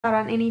out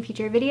on any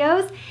future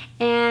videos,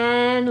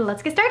 and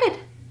let's get started.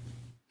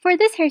 For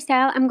this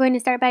hairstyle, I'm going to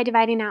start by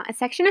dividing out a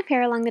section of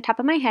hair along the top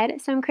of my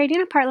head, so I'm creating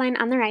a part line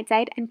on the right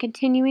side and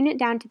continuing it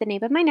down to the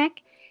nape of my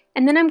neck,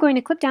 and then I'm going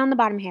to clip down the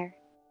bottom hair.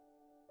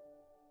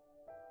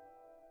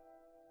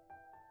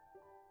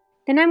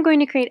 Then I'm going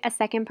to create a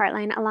second part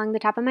line along the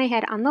top of my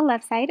head on the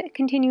left side,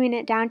 continuing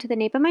it down to the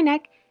nape of my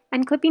neck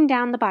and clipping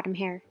down the bottom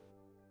hair.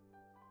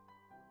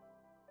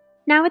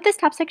 Now with this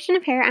top section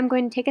of hair, I'm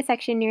going to take a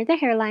section near the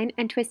hairline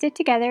and twist it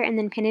together and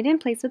then pin it in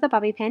place with a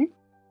bobby pin.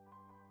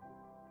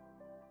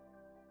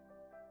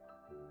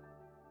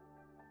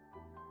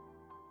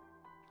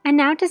 And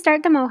now to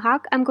start the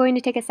mohawk, I'm going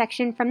to take a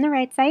section from the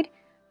right side,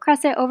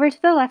 cross it over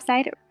to the left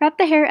side, wrap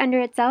the hair under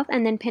itself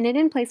and then pin it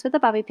in place with a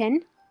bobby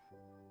pin.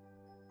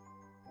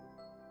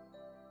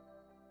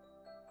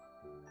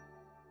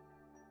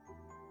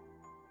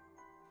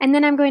 And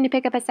then I'm going to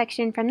pick up a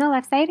section from the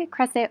left side,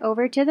 cross it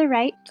over to the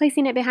right,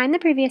 placing it behind the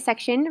previous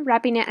section,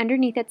 wrapping it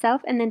underneath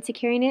itself, and then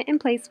securing it in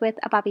place with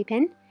a bobby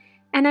pin.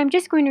 And I'm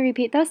just going to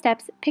repeat those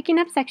steps, picking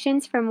up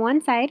sections from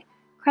one side,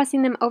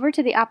 crossing them over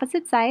to the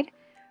opposite side,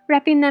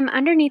 wrapping them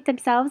underneath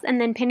themselves, and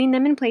then pinning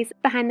them in place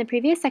behind the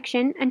previous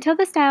section until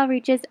the style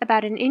reaches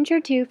about an inch or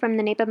two from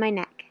the nape of my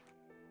neck.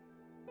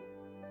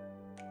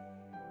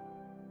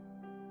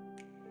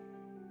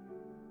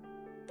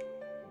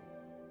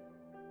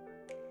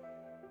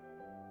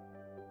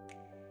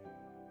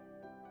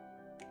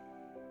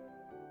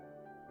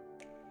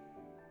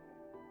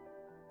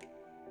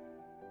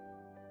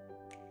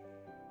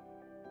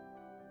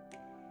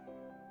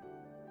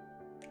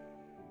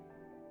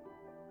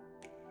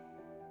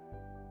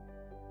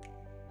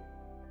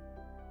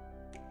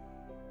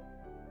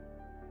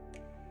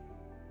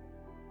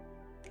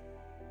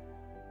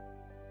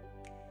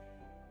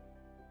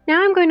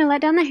 Now I'm going to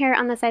let down the hair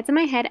on the sides of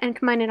my head and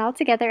combine it all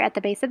together at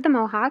the base of the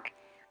mohawk.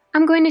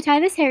 I'm going to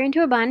tie this hair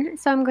into a bun,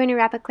 so I'm going to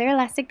wrap a clear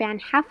elastic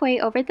band halfway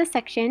over the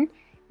section,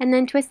 and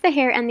then twist the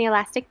hair and the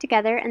elastic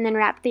together, and then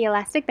wrap the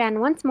elastic band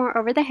once more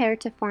over the hair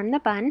to form the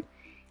bun.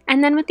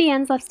 And then with the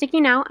ends left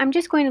sticking out, I'm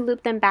just going to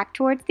loop them back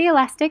towards the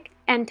elastic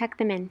and tuck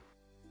them in.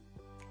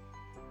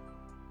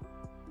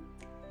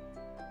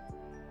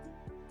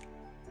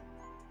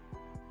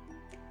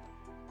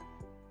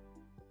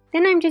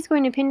 Then I'm just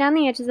going to pin down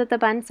the edges of the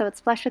bun so it's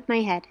flush with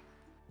my head.